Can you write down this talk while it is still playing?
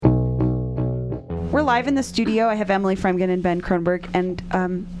We're live in the studio. I have Emily Frembgen and Ben Kronberg, and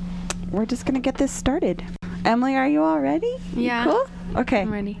we're just going to get this started. Emily, are you all ready? Yeah. Cool? Okay.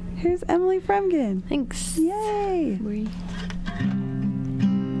 I'm ready. Here's Emily Frembgen. Thanks. Yay. Bree.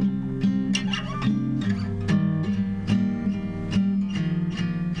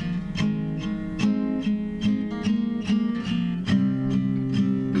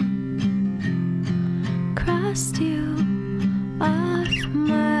 Crossed you off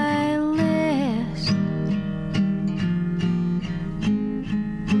my list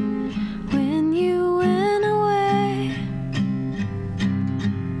when you went away,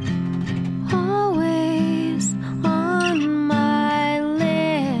 always on my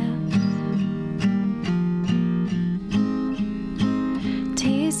lips.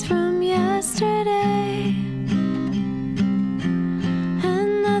 Taste from yesterday,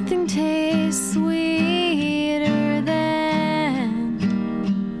 and nothing tastes sweeter than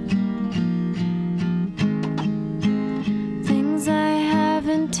things I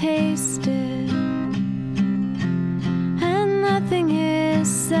haven't tasted, and nothing is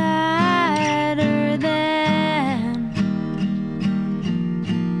sadder than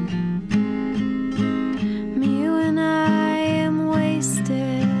me when I am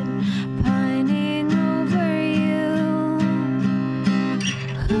wasted, pining over you.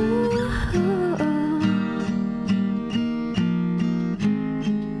 Ooh.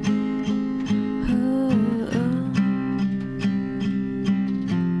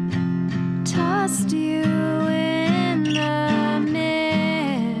 Tossed you in the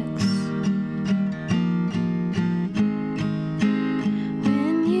mix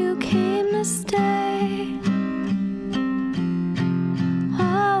when you came to stay,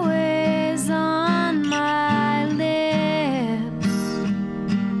 always on my lips.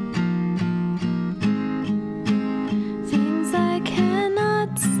 Things I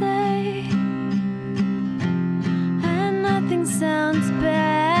cannot say, and nothing sounds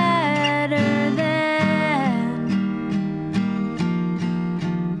better than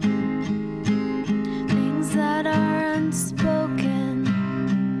things that are unspoken,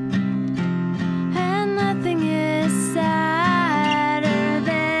 and nothing is sadder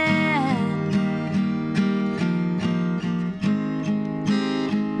than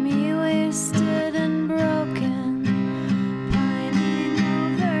me wasted and broken, pining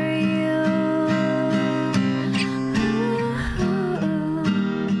over you.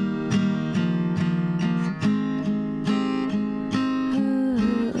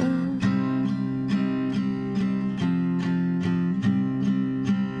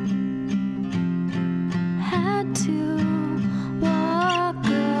 Had to walk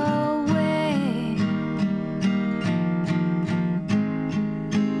away.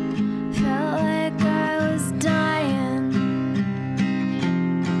 Felt like I was dying.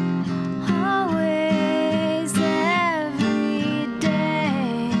 Always, every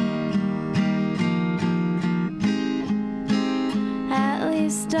day. At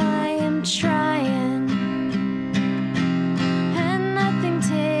least I am trying, and nothing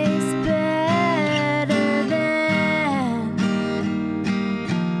tastes better than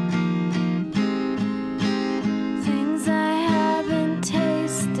things I haven't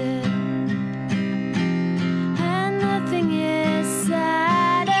tasted, and nothing is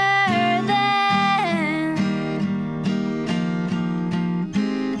sadder than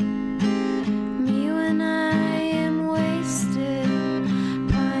me when I am wasted,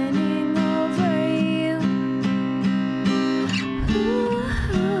 pining over you.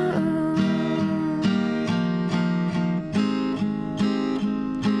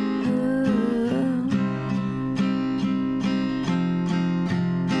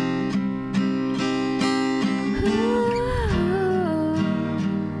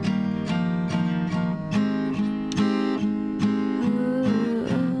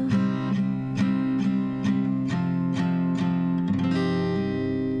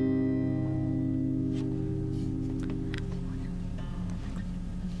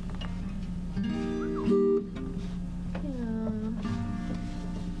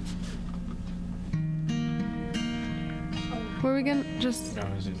 Were we gonna just No,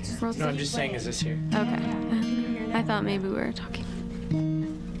 is it here? roll No, I'm through? just saying, is this here? Okay. I thought maybe we were talking.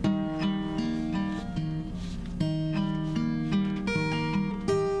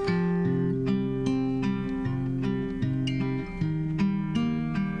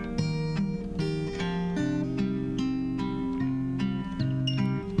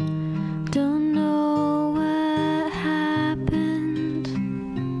 Don't know what happened,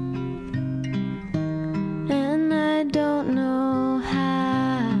 and I don't know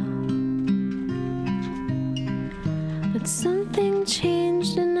how, but something changed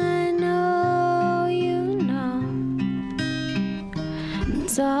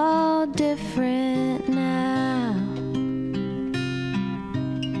It's all different now.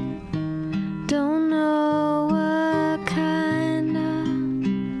 Don't know what kind of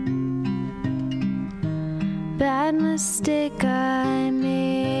bad mistake I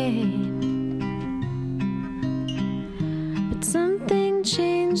made, but something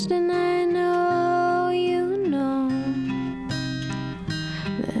changed, and I know you know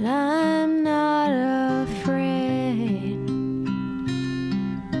that I'm not afraid.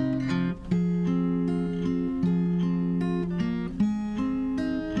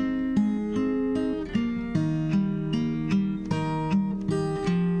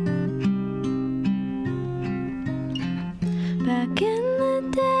 Back in the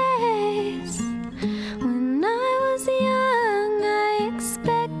days when I was young, I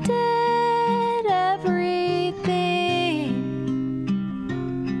expected everything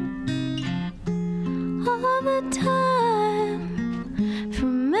all the time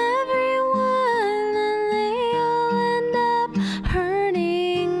from everyone, and they all end up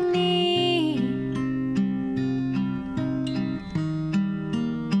hurting me.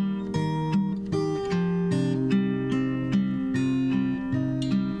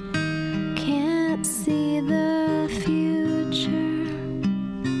 Can't see the future,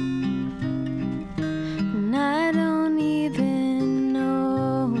 and I don't even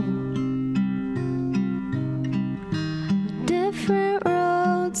know what different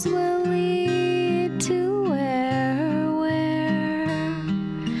roads will lead to where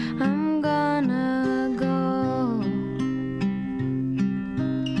I'm gonna go.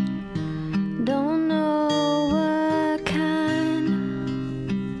 Don't know what kind of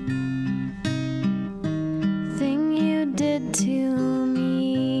thing you did to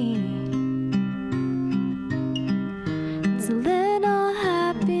me. It's a little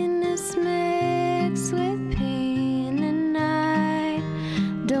happiness mixed with pain, and I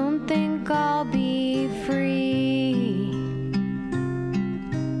don't think I'll be free.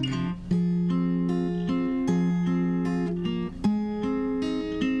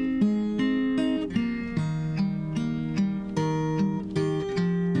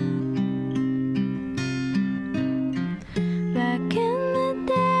 Back in the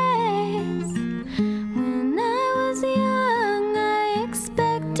days when I was young, I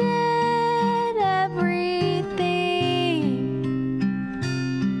expected everything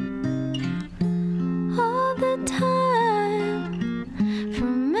all the time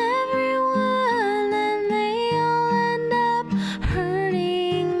from everyone, and they all end up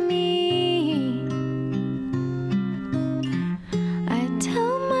hurting me. I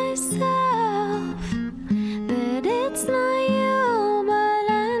tell myself that it's not you, but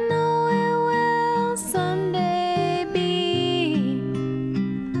I know it will someday be.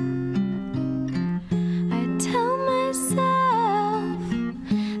 I tell myself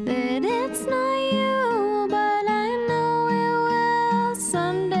that it's not you, but I know it will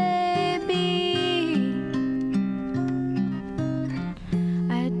someday be.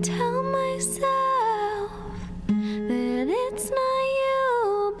 I tell myself that it's not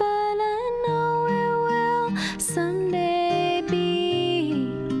you, but I know it will someday be.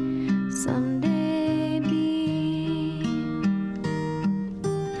 Someday be.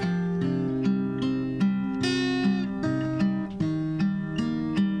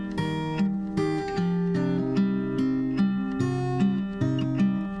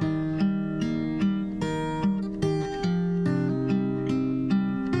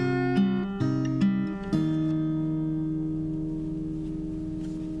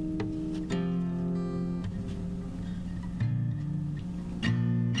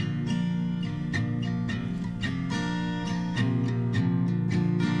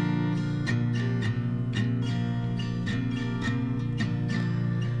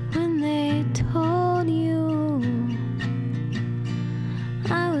 When they told you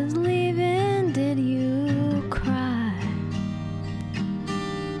I was leaving, did you cry?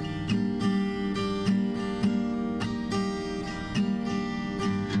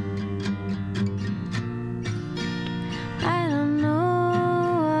 I don't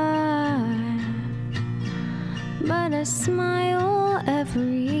know why, but I smile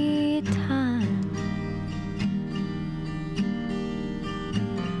every time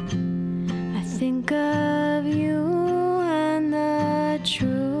I think of you and the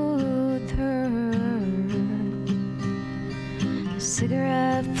truth hurt.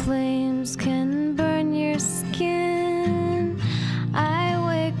 Cigarette flames can burn your skin. I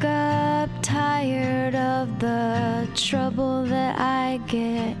wake up tired of the trouble that I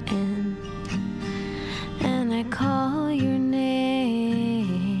get in, and I call your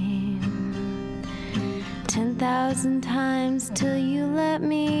name 10,000 10,000 times till you let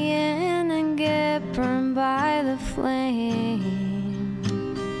me in and get burned by the flame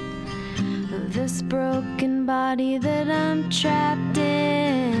of this broken body that I'm trapped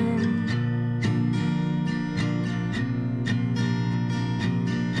in.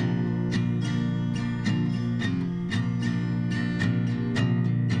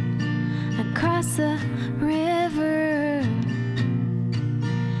 Across the river,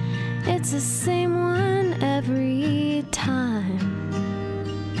 it's the same one every time.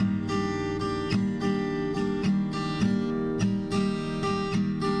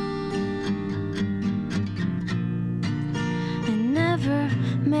 I never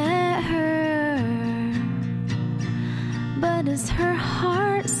met her, but is her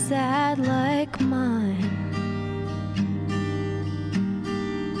heart sad like mine?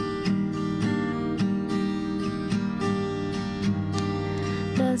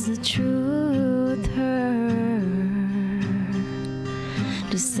 Does the truth hurt?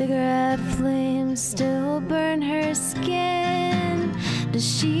 Do cigarette flames still burn her skin? Does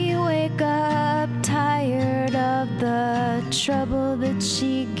she wake up tired of the trouble that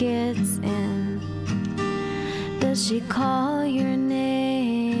she gets in? Does she call your name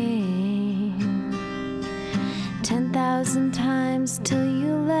 10,000 times till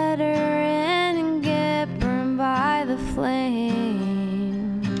you let her in and get burned by the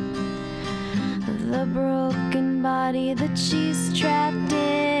flame of the broken body that she's trapped in?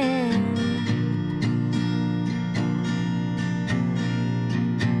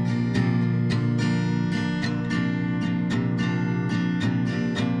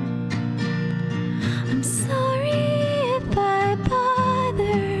 I'm sorry if I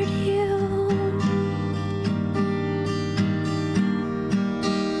bothered you.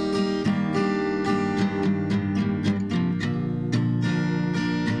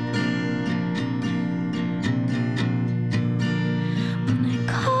 When I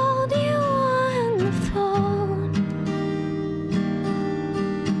called you on the phone,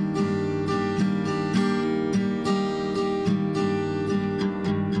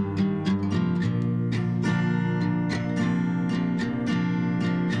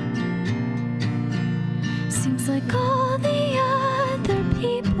 seems like all the other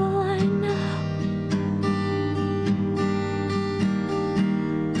people I know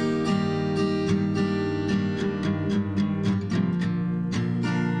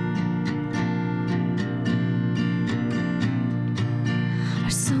are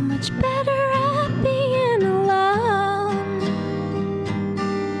so much better at being alone.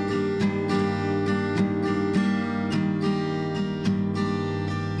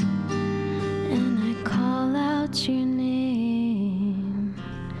 And I call out your name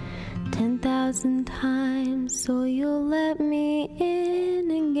 10,000 times so you'll let me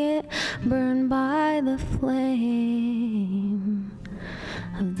in and get burned by the flame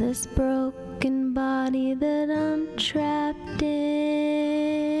of this broken body that I'm trapped in.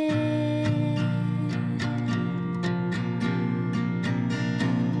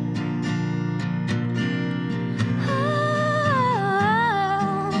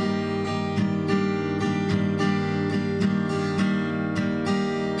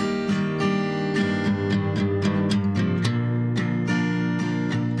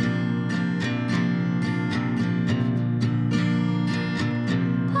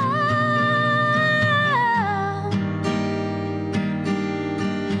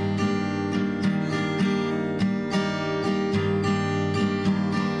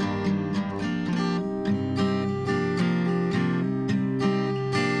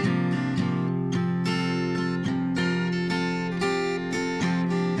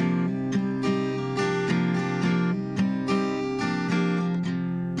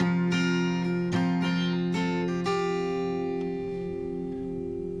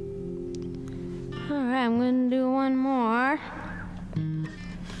 All right, I'm gonna do one more.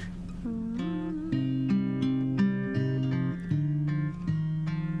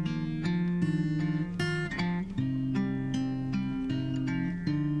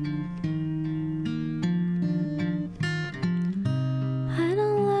 I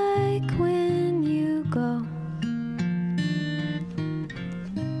don't like when you go.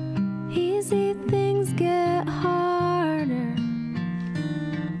 Easy things get harder.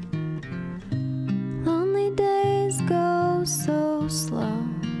 Lonely days go so slow.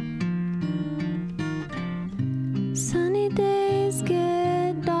 Sunny days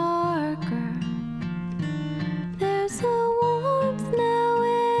get darker. There's a warmth now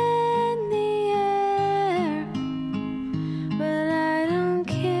in the air, but I don't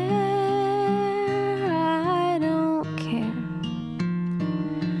care, I don't care.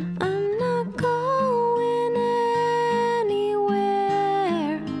 I'm not going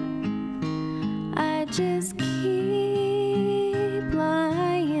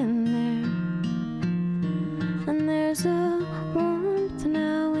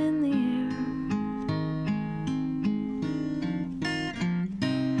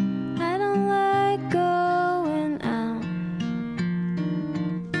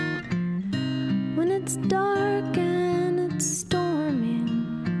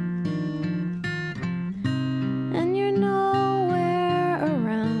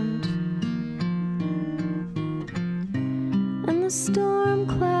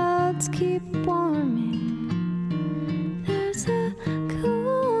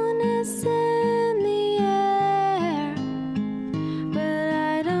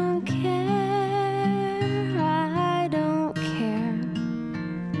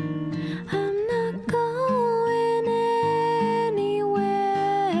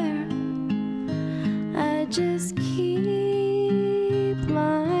just keep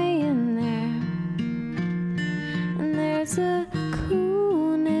lying there, and there's a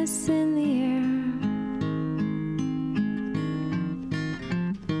coolness in the air.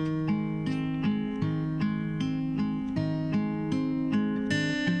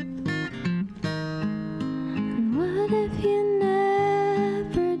 And what if you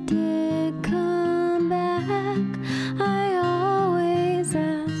never did come back? I always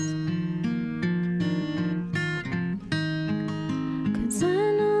ask, 'cause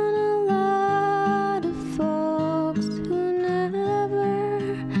I know a lot of folks who never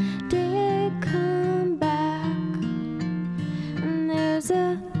did come back, and there's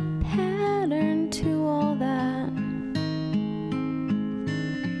a pattern to all that.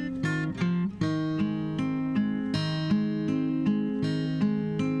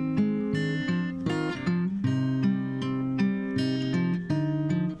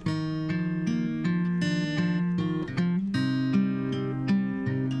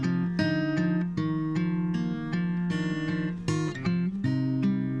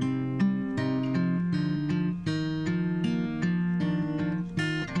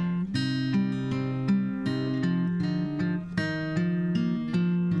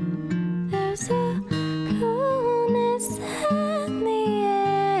 There's a coolness in the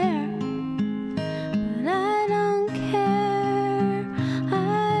air, but I don't care,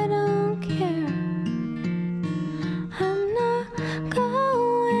 I don't care. I'm not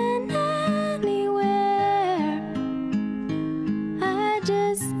going anywhere, I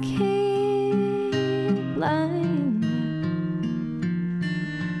just keep lying there,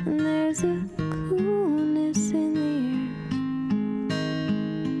 and there's a coolness in the air.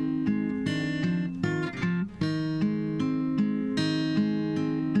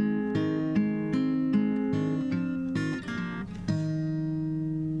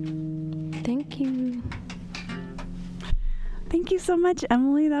 Thank you. Thank you so much,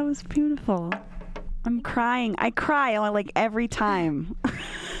 Emily. That was beautiful. I'm crying. I cry like every time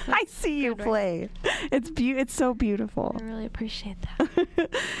I see you good, play. It's so beautiful. I really appreciate that.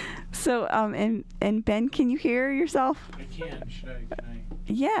 So and Ben, can you hear yourself? I can. Can I?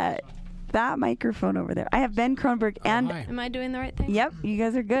 Yeah, that microphone over there. I have Ben Kronberg and Hi. Am I doing the right thing? yep, you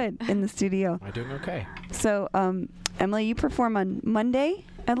guys are good in the studio. Am I doing okay? So Emily, you perform on Monday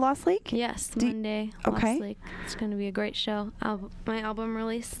at Lost Lake? Yes, Do- Monday. okay. Lost Lake. It's going to be a great show. My album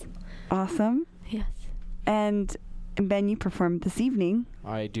release. Awesome. Yes. And Ben, you performed this evening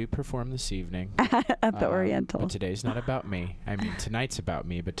I do perform this evening. at the Oriental. But today's not about me. I mean, tonight's about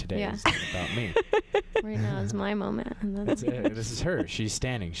me, but today Yeah. is not about me. Right now is my moment. And then That's it. This is her. She's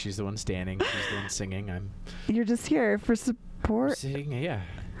standing. She's the one standing. She's the one singing. I'm You're just here for support. sitting. Yeah.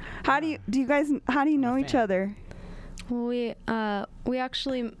 How do you know a each fan. other? We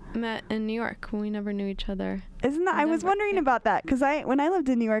actually met in New York. We never knew each other. Isn't that? I was Denver, wondering yeah. about that because when I lived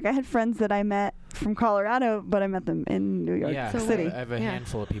in New York, I had friends that I met from Colorado, but I met them in New York Yeah. So City. I have a Yeah.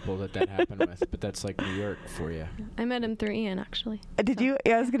 handful of people that happened with, but that's like New York for you. I met him through Ian, actually. Did So- you?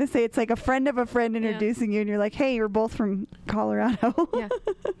 I was gonna say it's like a friend of a friend introducing you, and you're like, "Hey, you're both from Colorado." Yeah.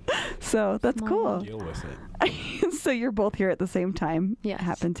 So that's Small cool. world. Deal with it. So you're both here at the same time. Yes.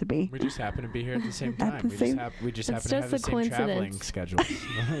 Happen to be. We just happen to be here at the same time. the same- We just It's happen to have the just a same traveling coincidence. schedules.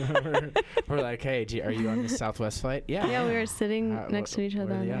 we're like, hey, are you on the Southwest flight? Yeah. Yeah, we were sitting next to each what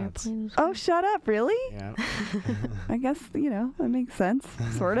other are on the the odds? airplane. Oh, shut up! Really? Yeah. I guess that makes sense.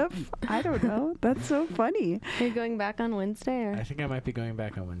 Sort of. I don't know. That's so funny. Are you going back on Wednesday? Or I think I might be going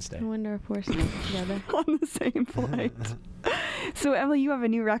back on Wednesday. I wonder if we're still together. On the same flight. So Emily, you have a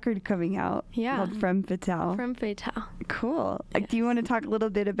new record coming out. Yeah. Called From Fatale. From Fatale. Cool. Do you want to talk a little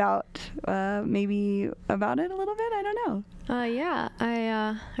bit about maybe about it a little bit? I don't know. Yeah,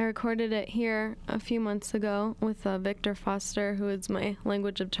 I recorded it here a few months ago with Victor Foster, who is my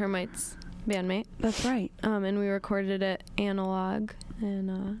Language of Termites bandmate. That's right. And we recorded it analog,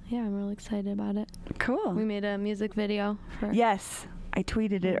 and yeah, I'm really excited about it. Cool. We made a music video for. Yes. I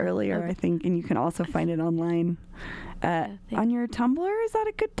tweeted it earlier, Okay. I think, and you can also find it online. thank On your Tumblr, is that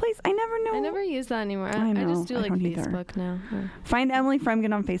a good place? I never know. I never use that anymore. I know, I just do I like don't either. Facebook now. Find Emily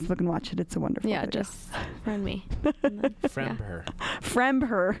Frembgen on Facebook and watch it. It's a wonderful Yeah, video. just friend me. And then- Fremb yeah. her. Fremb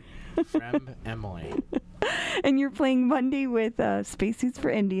her. Fremb Emily. And you're playing Monday with Spacesuits for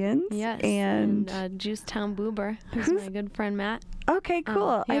Indians. Yes. And, Juicetown Boober, who's who's- my good friend Matt. okay,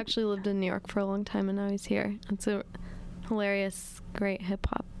 cool. He actually lived in New York for a long time, and now he's here. It's a hilarious, great hip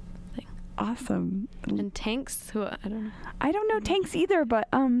hop thing. Awesome. And Tanks, who I don't know. I don't know Tanks either, but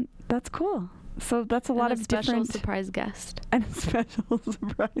that's cool. So that's a lot And of special different surprise guest. and a special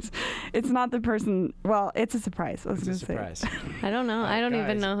surprise. It's not the person. Well, it's a surprise. I was going It's a to say. surprise. I don't know. I don't even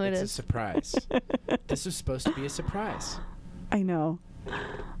Guys, know who it it's a is. surprise. This was supposed to be a surprise. I know.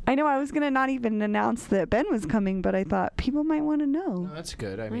 I was going to not even announce that Ben was coming, but I thought people might want to know. No, that's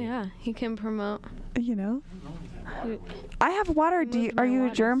good. I Oh, mean, yeah, he can promote. You know? You- I have water. Moved Are my you a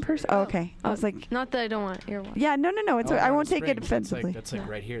water. germ person? Oh, okay. I was like, Not that I don't want your water. yeah, no. It's Oh, I Warm won't take it Springs, offensively. That's like Yeah.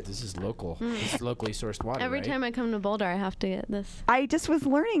 right here. This is local. Mm. This is locally sourced water. Every right? time I come to Boulder, I have to get this. I just was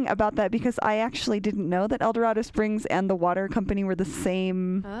learning about that because I actually didn't know that El Dorado Springs and the water company were the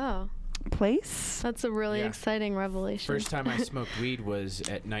same Oh, place. that's a really Yeah. exciting revelation. First time I smoked weed was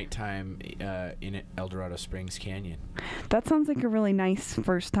at nighttime in El Dorado Springs Canyon. That sounds like a really nice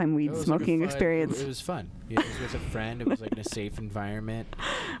first time weed It was like a smoking fun- experience. It was fun. It was with a friend. It was like in a safe environment.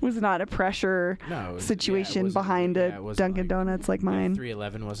 Was not a pressure No, it was, situation yeah, it wasn't- behind yeah, a it wasn't Dunkin' like- Donuts like mine.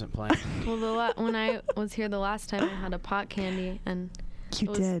 311 wasn't playing. Well, when I was here the last time, I had a pot candy, and You it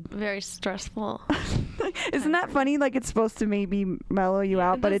was did. very stressful. Isn't that funny? Like it's supposed to maybe mellow you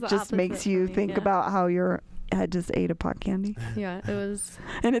Yeah, out, it but does it the just makes opposite you for me, think yeah. about how your head just ate a pot candy. Yeah, it was.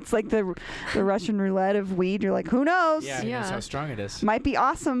 And it's like the Russian roulette of weed. You're like, who knows? Yeah, who knows Yeah. how strong it is. Might be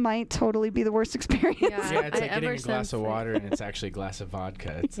awesome, might totally be the worst experience. Yeah. Yeah, it's like getting ever a glass since, of like- water and it's actually a glass of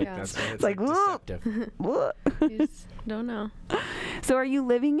vodka. It's like Yeah. that's It's like, whoa. deceptive. What? You just don't know. So are you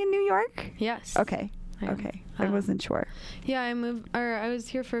living in New York? Yes. Okay. I am. Okay. I Um, wasn't sure. Yeah, I was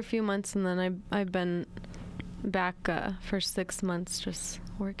here for a few months, and then I've been back for 6 months, just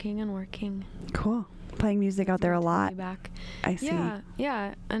working and working. Cool. Playing music out there a Good to lot. be back. I see.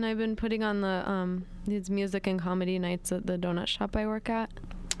 Yeah, and I've been putting on the these music and comedy nights at the donut shop I work at,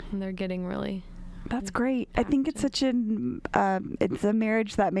 and they're getting really. That's great. I think it's such an it's a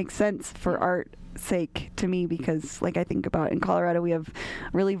marriage that makes sense for art sake to me because like I think about in Colorado we have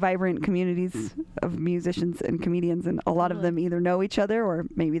really vibrant communities of musicians and comedians and a lot of them either know each other or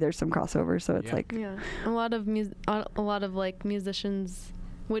maybe there's some crossover so it's Yeah. like Yeah, a lot of like musicians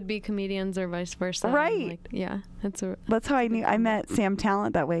would be comedians or vice versa. and, Right. like, yeah, it's a. that's how I met Sam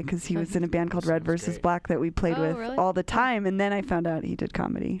Talent that way because he was in a band called Red Sounds versus great. Black that we played Oh, with really? all the time and then I found out he did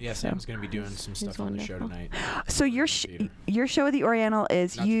comedy. Yeah, so. Sam's going to be doing some stuff on the show wonderful. tonight. So your show at the Oriental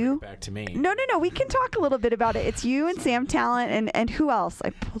is Not to bring you it back to me. No, we can talk a little bit about it. It's you and Sam Talent and who else?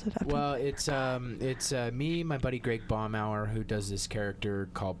 I pulled it up. Well, it's me, my buddy Greg Baumauer, who does this character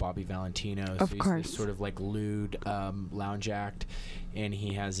called Bobby Valentino. So Of he's course. this sort of like lewd lounge act, and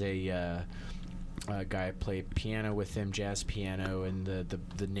he has a guy play piano with him, jazz piano, and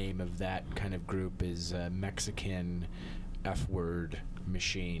the name of that kind of group is Mexican F-word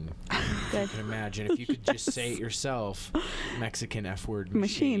machine. If you can imagine if you could just say it yourself, Mexican F-word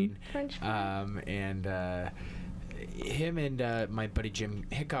machine. French. Him and my buddy Jim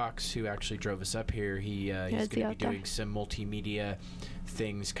Hickox, who actually drove us up here, he's is going he to be out there? doing some multimedia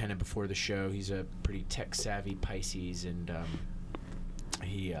things kind of before the show. He's a pretty tech-savvy Pisces, and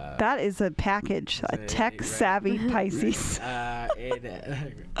he... That is a package, a right. tech-savvy Pisces. Yeah,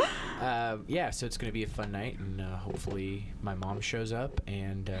 so it's going to be a fun night, and hopefully my mom shows up,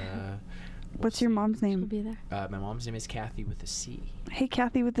 and... we'll What's your see. mom's She'll name? be there. My mom's name is Kathy with a C. Hey,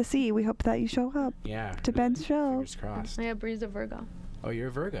 Kathy with the C. We hope that you show up. Yeah. To Ben's show. Fingers crossed. Yeah, Bree's a Virgo. Oh, you're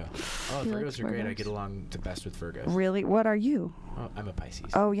a Virgo. Oh, He Virgos likes are great. I Virgos. get along the best with Virgos. Really? What are you? Oh, I'm a Pisces.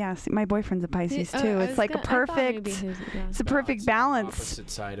 Oh, yes. My boyfriend's a Pisces, too. It's like a perfect... It's a No, perfect it's the balance. opposite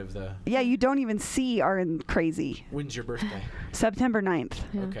side of the... Yeah, you don't even see are crazy. When's your birthday? September 9th.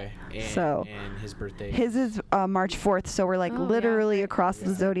 Yeah. Okay. And, So, and his birthday? His is March 4th, so we're like Oh, yeah, literally right. across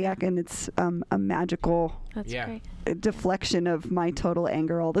the Yeah. zodiac, and it's a magical That's Yeah. great. deflection of my total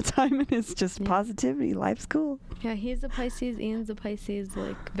anger all the time, and it's just Yeah. positivity. Life's cool. Yeah, he's a Pisces, Ian's a Pisces,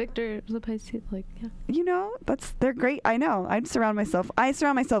 like Victor's a Pisces, like yeah. You know, they're great. I know. I surround myself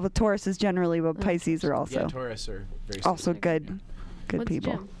with Tauruses generally, but Pisces are also Yeah, Taurus are very also specific, good, yeah. good What's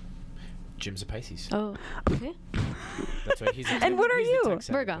people. Jim? Jim's a Pisces. Oh, okay. That's why he's a And what are he's the you?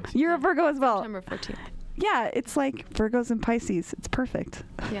 tech-savvy Virgo. Pisces. You're a Virgo as well. September 14th. Yeah, it's like Virgos and Pisces. It's perfect.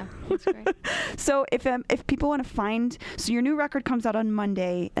 Yeah, that's great. So if people want to find, so your new record comes out on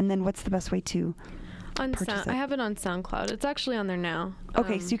Monday, and then what's the best way to? On Purchase it. I have it on SoundCloud. It's actually on there now.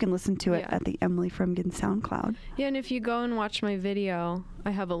 Okay, so you can listen to it yeah. at the Emily Frembgen SoundCloud. Yeah, and if you go and watch my video,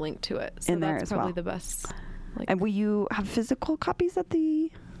 I have a link to it. So In there that's as probably well. the best. Like, And will you have physical copies at the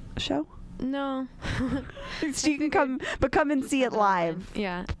show? no. So you can come and see it live.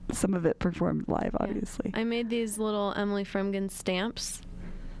 Yeah. Some of it performed live, Yeah. obviously. I made these little Emily Frembgen stamps,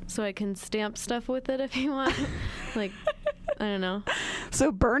 so I can stamp stuff with it if you want. Like, I don't know.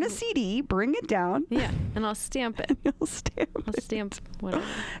 So burn a CD, bring it down. Yeah, and I'll stamp it. You'll stamp I'll it. stamp whatever.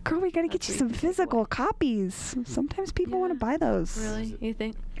 Girl, we got to get That's you what some you think it physical copies. Sometimes people want to buy those. Really? You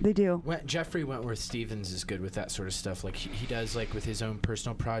think? They do. Jeffrey Wentworth Stevens is good with that sort of stuff. Like he does, like with his own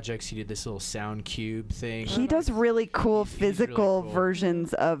personal projects. He did this little sound cube thing. He does really cool He's really physical cool.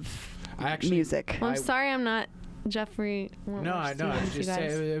 versions of music. Well, I'm sorry I'm not Jeffrey. No, I know. I was Stevens, you just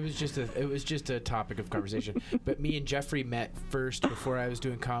guys. saying, it was just a topic of conversation. But me and Jeffrey met first before I was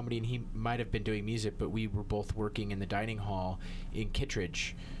doing comedy, and he might have been doing music, but we were both working in the dining hall in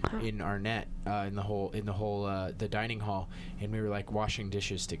Kittredge, in Arnett, in the dining hall, and we were like washing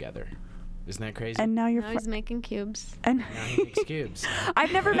dishes together. Isn't that crazy? And now you're Now he's making cubes. and Now he makes cubes.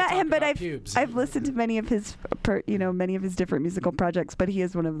 I've never met him, but Talk about pubes. I've listened to many of his many of his different musical projects. But he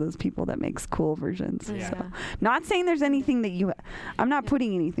is one of those people that makes cool versions. Yeah. So, not saying there's anything that you. I'm not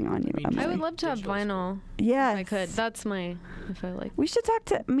putting anything on you. I mean, I'm I saying- would love to have Digital's vinyl. Yes. If I could. That's my. If I like. We should talk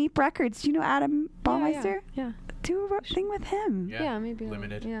to Meep Records. Do you know Adam Baumeister? Yeah. Do a thing with him. Yeah, maybe.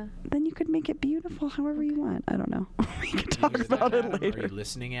 Limited. Yeah. Then you could make it beautiful however you want. I don't know. We can talk Is that about it Adam? Are later. you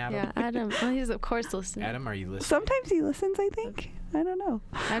listening, Adam? Yeah, Adam. Well, he's of course listening. Adam, are you listening? Sometimes he listens, I think. I don't know.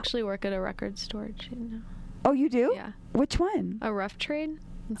 I actually work at a record storage. You know. Oh, you do? Yeah. Which one? A Rough Trade.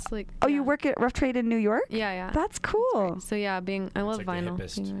 It's like. Oh, yeah. you work at Rough Trade in New York? Yeah, yeah. That's cool. So yeah, I love It's like vinyl. the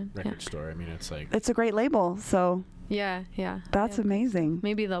hippest being around. record store. I mean, it's like It's a great label, so Yeah, yeah. that's Yeah. amazing.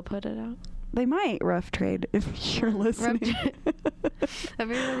 Maybe they'll put it out. They might Rough Trade if you're listening.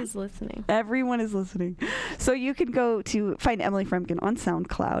 Everybody's listening. Everyone is listening. So you can go to find Emily Frembgen on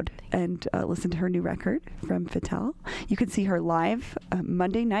SoundCloud and listen to her new record, Frem Fatale. You can see her live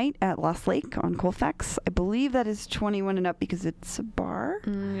Monday night at Lost Lake on Colfax. I believe that is 21 and up because it's a bar.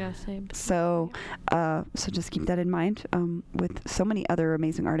 Yes, So just keep that in mind with so many other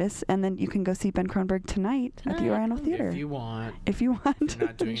amazing artists. And then you can go see Ben Kronberg tonight at the Tonight. Oriental Theater. if you want. If you want. If you're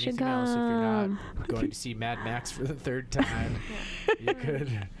not doing You should anything else, if you're not come. going to see Mad Max for the third time, you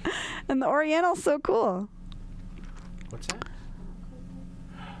could. And the Oriental's so cool. What's that?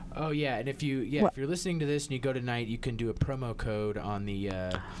 Oh yeah, and if you're listening to this and you go tonight, you can do a promo code on the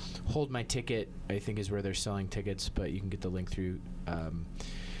Hold My Ticket. I think is where they're selling tickets, but you can get the link through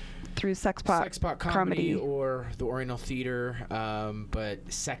Sexpot Comedy or the Oriental Theater. But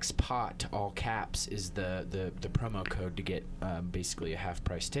Sexpot, all caps, is the promo code to get basically a half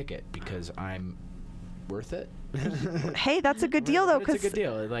price ticket because I'm worth it. Hey, that's a good deal though, It's a because good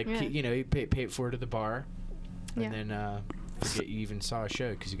deal. Like Yeah. you pay it forward to the bar, and Yeah. then forget you even saw a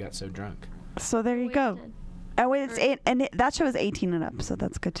show because you got so drunk. so there you go. Oh, wait, it's that show is 18 and up, so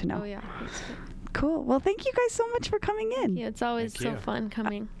that's good to know. Oh yeah. That's good. Cool. Well, thank you guys so much for coming in. Yeah, it's always Thank so you. fun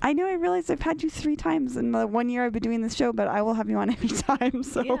coming. I know I realized I've had you 3 times in the 1 year I've been doing this show, but I will have you on any time.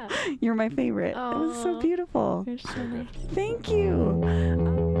 So Yeah. you're my favorite. It was so Aw. beautiful. You're so nice. Thank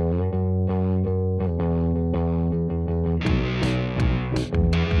you.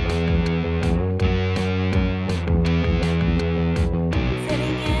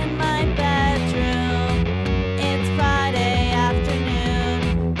 Sitting in my bedroom, it's Friday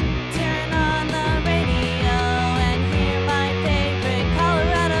afternoon. Turn on the radio and hear my favorite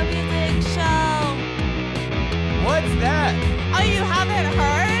Colorado music show. What's that? Oh, you haven't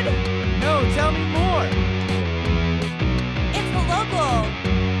heard? No, tell me more. It's the Local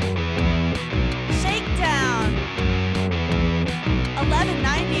Shakedown.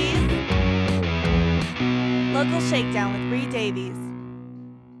 1190s. Local Shakedown with Bree Davies.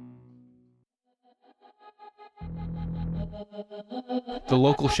 The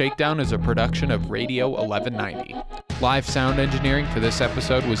Local Shakedown is a production of Radio 1190. Live sound engineering for this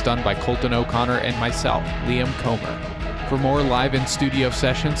episode was done by Colton O'Connor and myself, Liam Comer. For more live in studio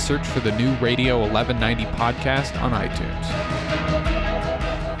sessions, search for the new Radio 1190 podcast on iTunes.